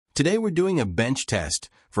Today we're doing a bench test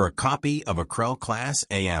for a copy of a Krell Class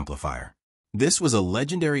A amplifier. This was a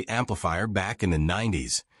legendary amplifier back in the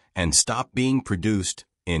 90s and stopped being produced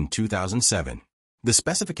in 2007. The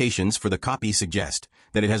specifications for the copy suggest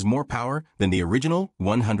that it has more power than the original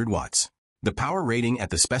 100 watts. The power rating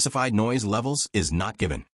at the specified noise levels is not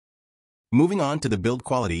given. Moving on to the build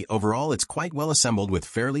quality, overall it's quite well assembled with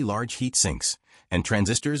fairly large heat sinks and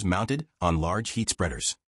transistors mounted on large heat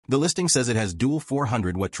spreaders. The listing says it has dual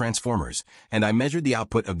 400 watt transformers, and I measured the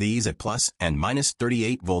output of these at plus and minus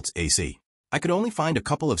 38 volts AC. I could only find a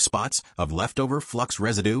couple of spots of leftover flux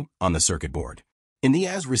residue on the circuit board. In the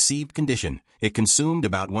as-received condition, it consumed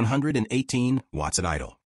about 118 watts at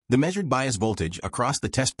idle. The measured bias voltage across the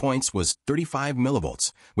test points was 35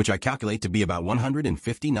 millivolts, which I calculate to be about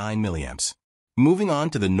 159 milliamps. Moving on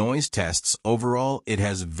to the noise tests, overall it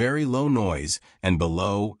has very low noise and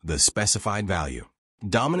below the specified value.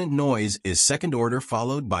 Dominant noise is second order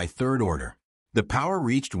followed by third order. The power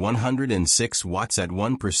reached 106 watts at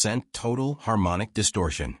 1% total harmonic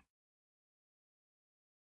distortion.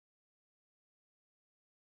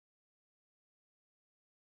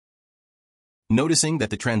 Noticing that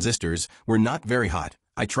the transistors were not very hot,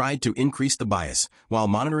 I tried to increase the bias while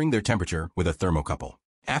monitoring their temperature with a thermocouple.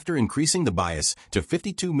 After increasing the bias to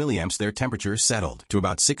 52 milliamps, their temperature settled to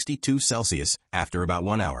about 62 Celsius after about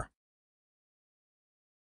 1 hour.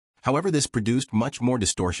 However, this produced much more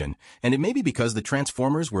distortion, and it may be because the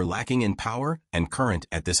transformers were lacking in power and current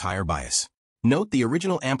at this higher bias. Note the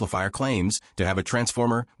original amplifier claims to have a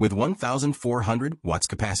transformer with 1,400 watts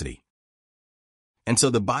capacity. And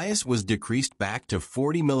so the bias was decreased back to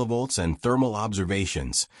 40 millivolts, and thermal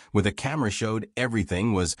observations with a camera showed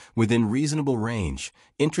everything was within reasonable range.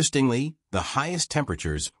 Interestingly, the highest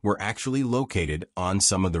temperatures were actually located on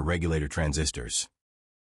some of the regulator transistors.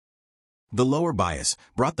 The lower bias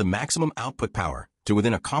brought the maximum output power to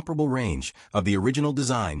within a comparable range of the original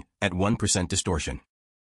design at 1% distortion.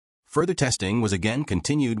 Further testing was again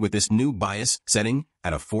continued with this new bias setting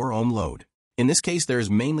at a 4 ohm load. In this case, there is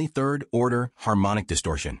mainly third order harmonic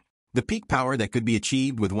distortion. The peak power that could be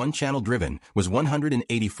achieved with one channel driven was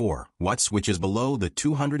 184 watts, which is below the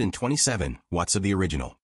 227 watts of the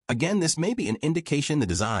original. Again, this may be an indication the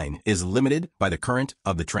design is limited by the current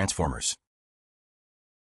of the transformers.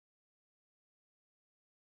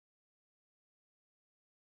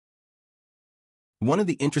 One of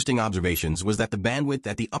the interesting observations was that the bandwidth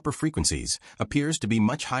at the upper frequencies appears to be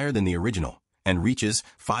much higher than the original and reaches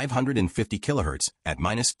 550 kHz at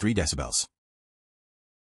minus 3 decibels.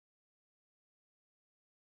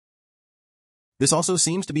 This also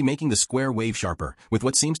seems to be making the square wave sharper, with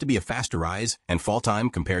what seems to be a faster rise and fall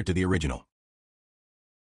time compared to the original.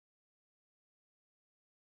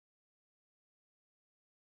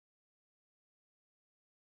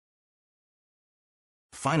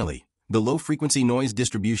 Finally, the low-frequency noise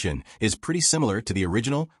distribution is pretty similar to the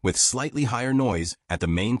original, with slightly higher noise at the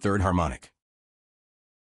main third harmonic.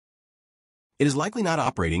 It is likely not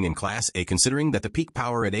operating in Class A, considering that the peak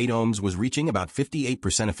power at 8 ohms was reaching about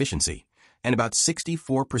 58% efficiency and about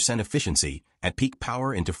 64% efficiency at peak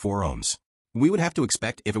power into 4 ohms. We would have to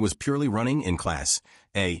expect if it was purely running in Class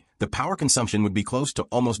A, the power consumption would be close to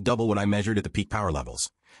almost double what I measured at the peak power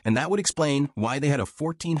levels, and that would explain why they had a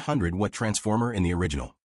 1400 watt transformer in the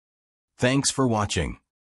original. Thanks for watching.